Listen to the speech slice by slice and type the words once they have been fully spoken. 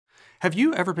Have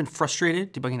you ever been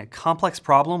frustrated debugging a complex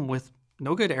problem with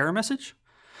no good error message?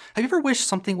 Have you ever wished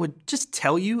something would just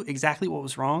tell you exactly what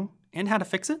was wrong and how to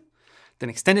fix it? Then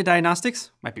Extended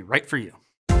Diagnostics might be right for you.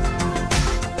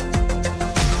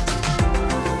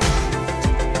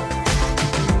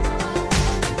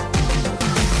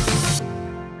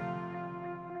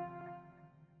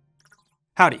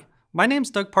 Howdy, my name's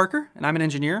Doug Parker, and I'm an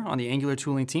engineer on the Angular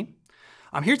tooling team.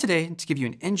 I'm here today to give you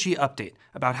an NG update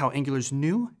about how Angular's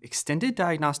new Extended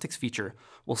Diagnostics feature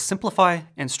will simplify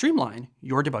and streamline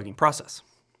your debugging process.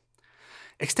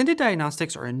 Extended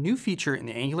Diagnostics are a new feature in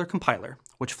the Angular compiler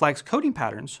which flags coding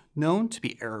patterns known to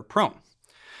be error-prone.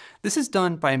 This is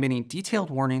done by emitting detailed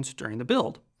warnings during the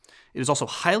build. It is also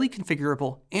highly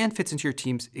configurable and fits into your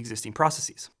team's existing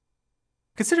processes.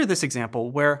 Consider this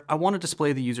example where I want to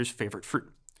display the user's favorite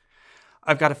fruit.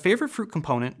 I've got a favorite fruit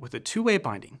component with a two-way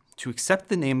binding to accept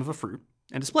the name of a fruit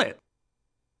and display it.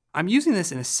 I'm using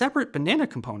this in a separate banana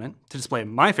component to display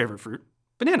my favorite fruit,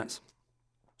 bananas.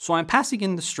 So I'm passing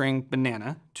in the string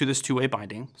banana to this two-way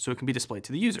binding so it can be displayed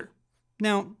to the user.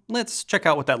 Now, let's check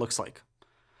out what that looks like.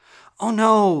 Oh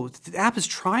no, the app is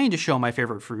trying to show my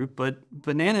favorite fruit, but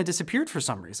banana disappeared for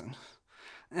some reason.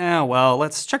 Well,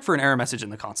 let's check for an error message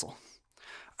in the console.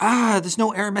 There's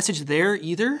no error message there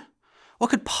either? What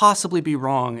could possibly be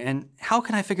wrong, and how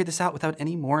can I figure this out without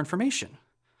any more information?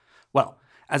 Well,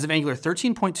 as of Angular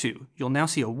 13.2, you'll now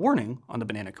see a warning on the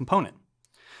banana component.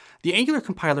 The Angular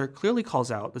compiler clearly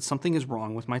calls out that something is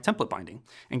wrong with my template binding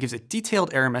and gives a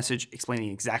detailed error message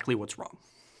explaining exactly what's wrong.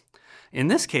 In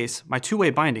this case, my two-way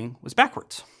binding was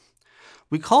backwards.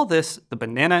 We call this the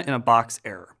banana in a box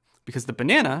error because the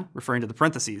banana, referring to the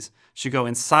parentheses, should go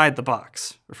inside the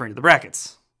box, referring to the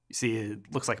brackets. You see,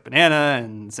 it looks like a banana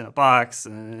and it's in a box.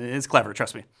 It's clever,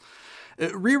 trust me.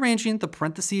 Rearranging the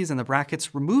parentheses and the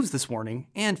brackets removes this warning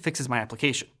and fixes my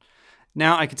application.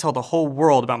 Now I can tell the whole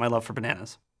world about my love for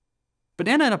bananas.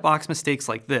 Banana in a box mistakes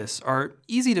like this are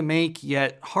easy to make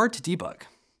yet hard to debug.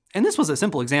 And this was a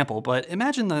simple example, but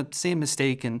imagine the same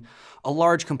mistake in a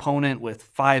large component with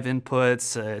 5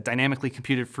 inputs, a dynamically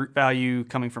computed fruit value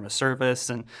coming from a service,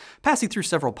 and passing through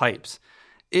several pipes.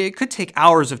 It could take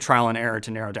hours of trial and error to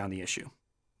narrow down the issue.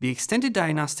 The Extended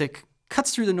Diagnostic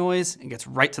cuts through the noise and gets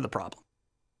right to the problem.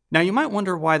 Now you might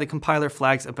wonder why the compiler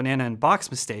flags a banana in box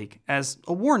mistake as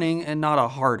a warning and not a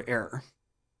hard error.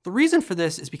 The reason for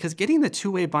this is because getting the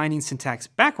two-way binding syntax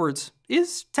backwards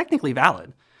is technically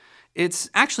valid. It's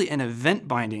actually an event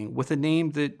binding with a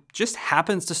name that just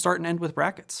happens to start and end with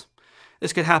brackets.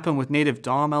 This could happen with native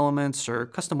DOM elements or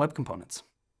custom web components.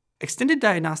 Extended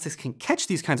Diagnostics can catch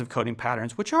these kinds of coding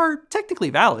patterns, which are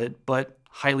technically valid, but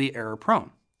highly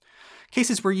error-prone.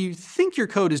 Cases where you think your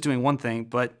code is doing one thing,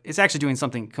 but it's actually doing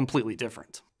something completely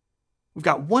different. We've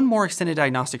got one more Extended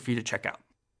Diagnostic for you to check out.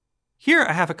 Here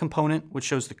I have a component which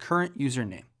shows the current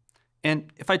username.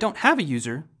 And if I don't have a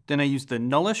user, then I use the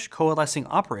nullish coalescing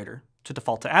operator to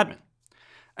default to admin.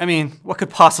 I mean, what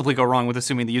could possibly go wrong with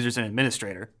assuming the user's an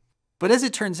administrator? But as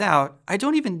it turns out, I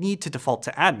don't even need to default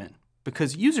to admin,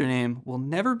 because username will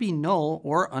never be null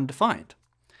or undefined.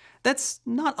 That's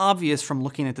not obvious from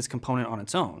looking at this component on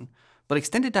its own, but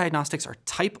Extended Diagnostics are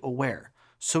type aware,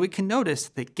 so it can notice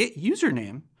that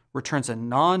getUsername returns a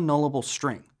non-nullable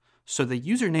string, so the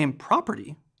username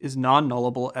property is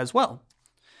non-nullable as well.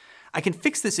 I can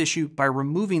fix this issue by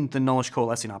removing the nullish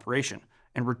coalescing operation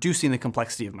and reducing the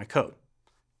complexity of my code.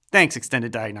 Thanks,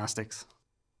 Extended Diagnostics.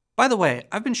 By the way,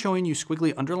 I've been showing you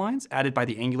squiggly underlines added by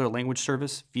the Angular language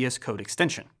service VS Code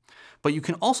extension, but you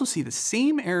can also see the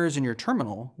same errors in your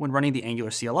terminal when running the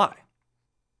Angular CLI.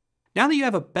 Now that you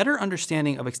have a better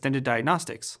understanding of Extended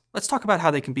Diagnostics, let's talk about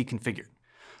how they can be configured.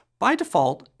 By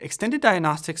default, Extended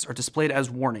Diagnostics are displayed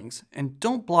as warnings and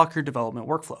don't block your development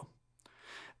workflow.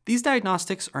 These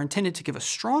diagnostics are intended to give a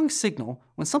strong signal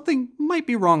when something might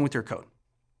be wrong with your code.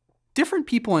 Different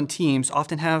people and teams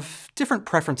often have different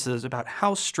preferences about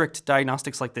how strict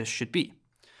diagnostics like this should be.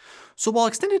 So while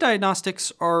Extended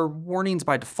Diagnostics are warnings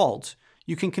by default,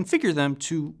 you can configure them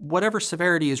to whatever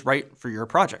severity is right for your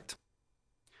project.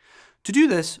 To do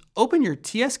this, open your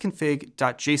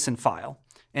tsconfig.json file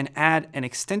and add an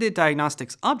Extended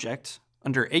Diagnostics object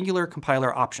under Angular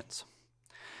compiler options.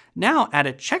 Now add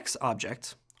a checks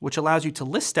object, which allows you to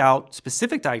list out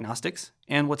specific diagnostics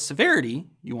and what severity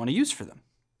you want to use for them.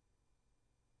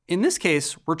 In this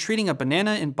case, we're treating a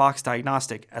banana in box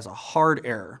diagnostic as a hard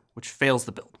error, which fails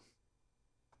the build.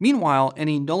 Meanwhile,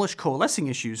 any nullish coalescing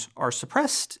issues are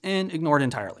suppressed and ignored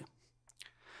entirely.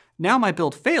 Now my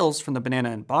build fails from the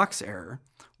banana in box error,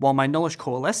 while my nullish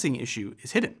coalescing issue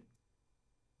is hidden.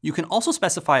 You can also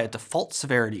specify a default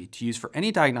severity to use for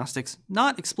any diagnostics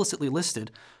not explicitly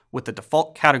listed, with the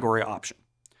default category option.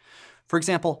 For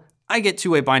example, I get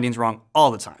two-way bindings wrong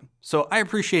all the time, so I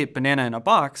appreciate banana in a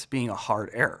box being a hard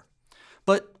error.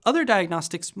 But other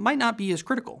diagnostics might not be as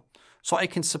critical, so I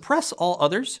can suppress all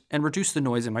others and reduce the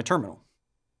noise in my terminal.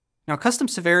 Now, custom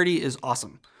severity is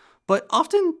awesome, but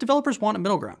often developers want a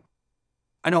middle ground.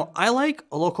 I know I like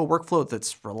a local workflow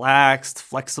that's relaxed,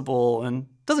 flexible, and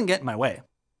doesn't get in my way.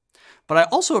 But I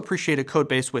also appreciate a code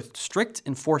base with strict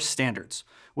enforced standards,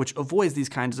 which avoids these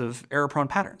kinds of error-prone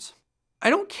patterns. I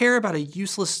don't care about a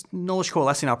useless nullish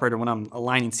coalescing operator when I'm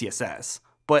aligning CSS,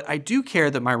 but I do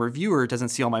care that my reviewer doesn't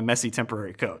see all my messy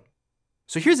temporary code.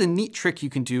 So here's a neat trick you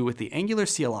can do with the Angular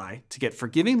CLI to get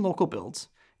forgiving local builds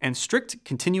and strict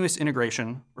continuous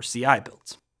integration, or CI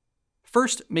builds.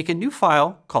 First, make a new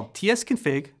file called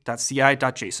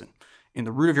tsconfig.ci.json in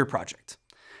the root of your project.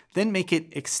 Then make it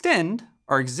extend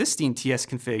our existing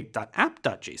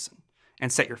tsconfig.app.json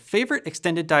and set your favorite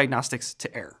extended diagnostics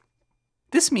to error.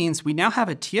 This means we now have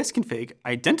a tsconfig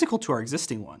identical to our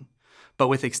existing one, but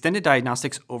with extended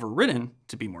diagnostics overridden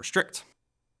to be more strict.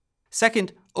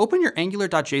 Second, open your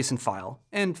angular.json file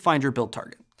and find your build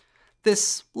target.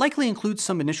 This likely includes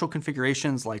some initial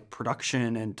configurations like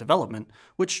production and development,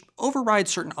 which override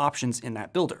certain options in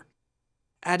that builder.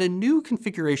 Add a new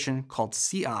configuration called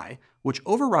CI, which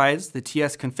overrides the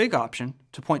tsconfig option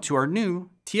to point to our new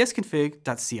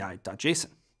tsconfig.ci.json.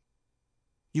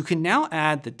 You can now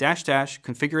add the --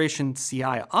 configuration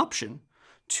CI option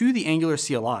to the Angular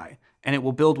CLI, and it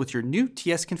will build with your new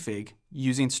tsconfig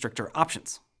using stricter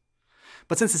options.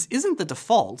 But since this isn't the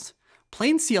default,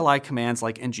 plain CLI commands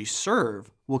like ngserve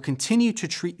will continue to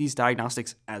treat these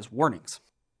diagnostics as warnings.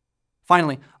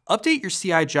 Finally, update your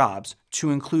CI jobs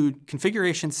to include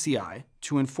configuration CI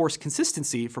to enforce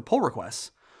consistency for pull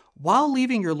requests, while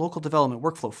leaving your local development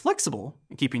workflow flexible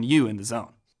and keeping you in the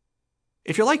zone.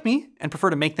 If you're like me and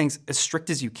prefer to make things as strict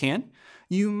as you can,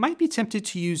 you might be tempted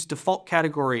to use default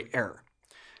category error.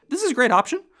 This is a great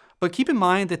option, but keep in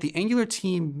mind that the Angular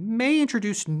team may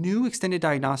introduce new extended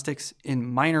diagnostics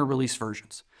in minor release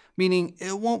versions, meaning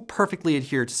it won't perfectly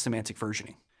adhere to semantic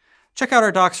versioning. Check out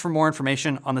our docs for more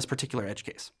information on this particular edge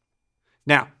case.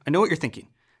 Now, I know what you're thinking.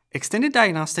 Extended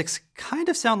diagnostics kind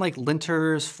of sound like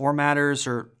linters, formatters,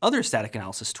 or other static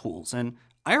analysis tools, and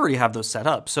I already have those set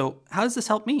up, so how does this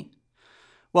help me?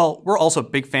 Well, we're also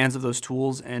big fans of those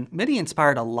tools, and many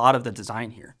inspired a lot of the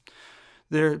design here.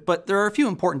 But there are a few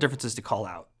important differences to call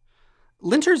out.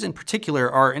 Linters in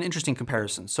particular are an interesting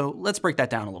comparison, so let's break that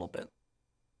down a little bit.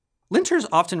 Linters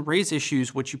often raise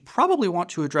issues which you probably want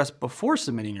to address before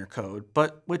submitting your code,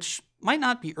 but which might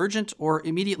not be urgent or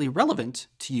immediately relevant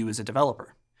to you as a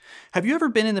developer. Have you ever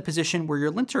been in the position where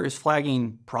your linter is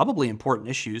flagging probably important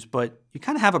issues, but you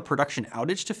kind of have a production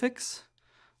outage to fix?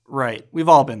 Right, we've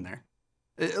all been there.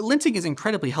 Linting is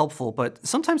incredibly helpful, but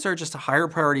sometimes there are just higher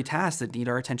priority tasks that need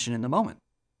our attention in the moment.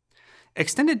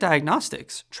 Extended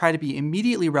diagnostics try to be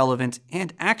immediately relevant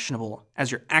and actionable as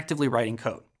you're actively writing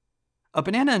code. A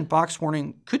banana in box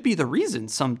warning could be the reason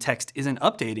some text isn't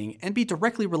updating and be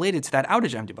directly related to that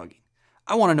outage I'm debugging.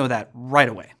 I want to know that right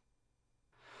away.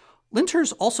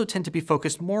 Linters also tend to be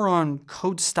focused more on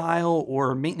code style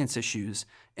or maintenance issues,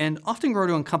 and often grow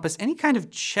to encompass any kind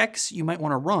of checks you might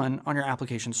want to run on your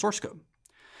application source code.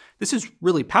 This is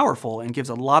really powerful and gives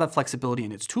a lot of flexibility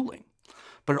in its tooling,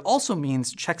 but it also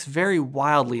means checks vary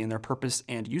wildly in their purpose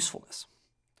and usefulness.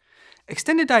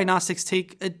 Extended diagnostics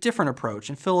take a different approach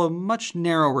and fill a much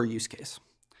narrower use case.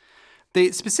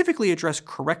 They specifically address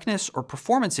correctness or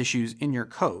performance issues in your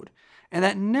code, and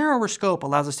that narrower scope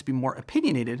allows us to be more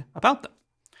opinionated about them.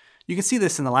 You can see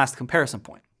this in the last comparison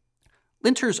point.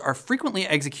 Linters are frequently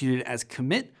executed as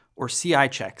commit or CI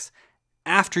checks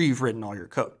after you've written all your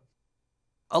code.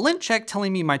 A lint check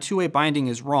telling me my two-way binding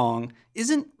is wrong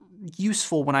isn't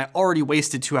useful when I already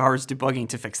wasted 2 hours debugging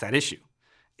to fix that issue.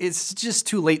 It's just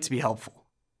too late to be helpful.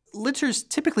 Linters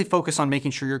typically focus on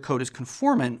making sure your code is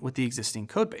conformant with the existing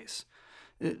codebase.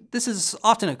 This is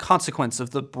often a consequence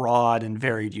of the broad and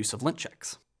varied use of lint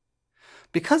checks.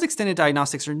 Because extended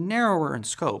diagnostics are narrower in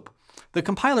scope, the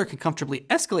compiler can comfortably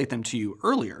escalate them to you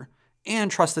earlier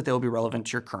and trust that they will be relevant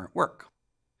to your current work.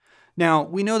 Now,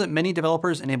 we know that many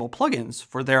developers enable plugins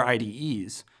for their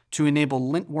IDEs to enable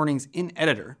lint warnings in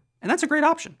editor, and that's a great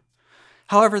option.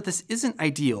 However, this isn't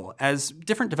ideal, as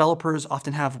different developers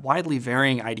often have widely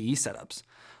varying IDE setups.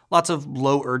 Lots of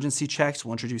low urgency checks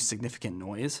will introduce significant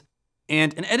noise,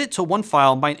 and an edit to one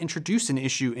file might introduce an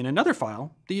issue in another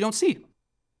file that you don't see.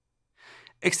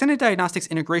 Extended diagnostics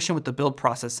integration with the build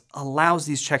process allows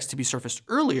these checks to be surfaced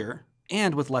earlier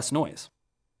and with less noise.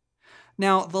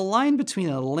 Now, the line between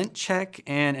a lint check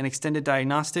and an extended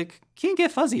diagnostic can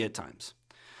get fuzzy at times.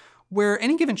 Where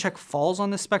any given check falls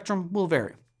on this spectrum will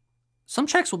vary. Some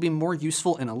checks will be more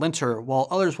useful in a linter, while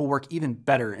others will work even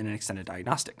better in an extended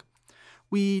diagnostic.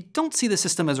 We don't see the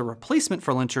system as a replacement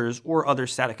for linters or other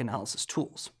static analysis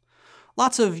tools.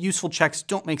 Lots of useful checks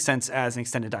don't make sense as an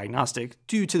extended diagnostic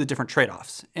due to the different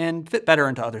trade-offs, and fit better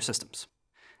into other systems.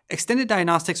 Extended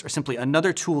diagnostics are simply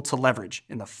another tool to leverage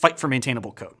in the fight for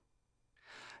maintainable code.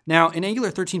 Now, in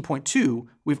Angular 13.2,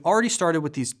 we've already started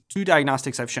with these 2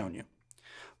 diagnostics I've shown you.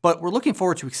 But we're looking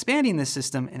forward to expanding this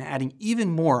system and adding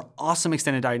even more awesome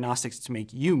extended diagnostics to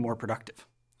make you more productive.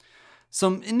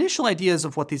 Some initial ideas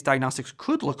of what these diagnostics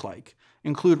could look like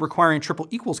include requiring triple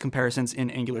equals comparisons in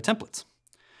Angular templates.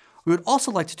 We would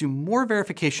also like to do more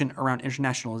verification around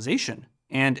internationalization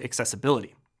and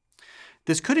accessibility.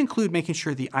 This could include making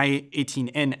sure the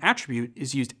I18N attribute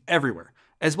is used everywhere,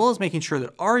 as well as making sure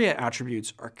that ARIA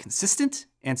attributes are consistent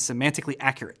and semantically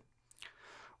accurate.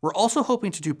 We're also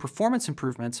hoping to do performance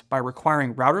improvements by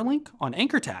requiring router link on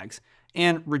anchor tags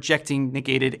and rejecting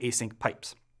negated async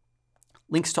pipes.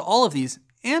 Links to all of these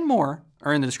and more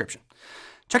are in the description.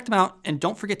 Check them out and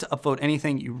don't forget to upvote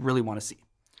anything you really want to see.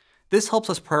 This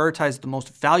helps us prioritize the most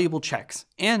valuable checks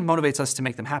and motivates us to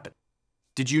make them happen.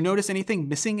 Did you notice anything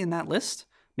missing in that list?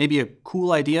 Maybe a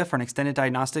cool idea for an extended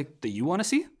diagnostic that you want to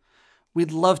see?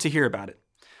 We'd love to hear about it.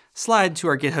 Slide to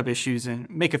our GitHub issues and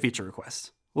make a feature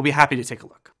request. We'll be happy to take a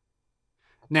look.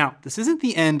 Now, this isn't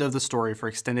the end of the story for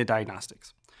extended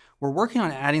diagnostics. We're working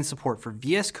on adding support for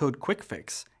VS Code Quick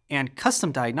Fix and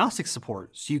custom diagnostic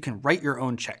support so you can write your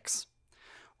own checks.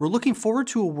 We're looking forward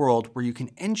to a world where you can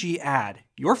ng-add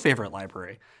your favorite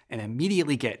library and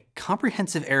immediately get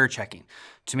comprehensive error checking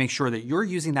to make sure that you're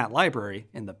using that library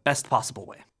in the best possible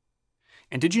way.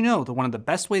 And did you know that one of the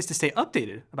best ways to stay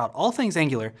updated about all things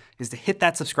Angular is to hit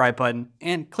that subscribe button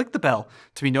and click the bell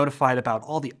to be notified about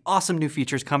all the awesome new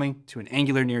features coming to an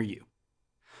Angular near you.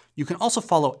 You can also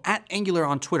follow @Angular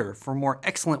on Twitter for more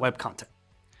excellent web content.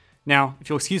 Now, if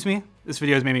you'll excuse me, this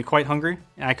video has made me quite hungry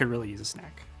and I could really use a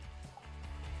snack.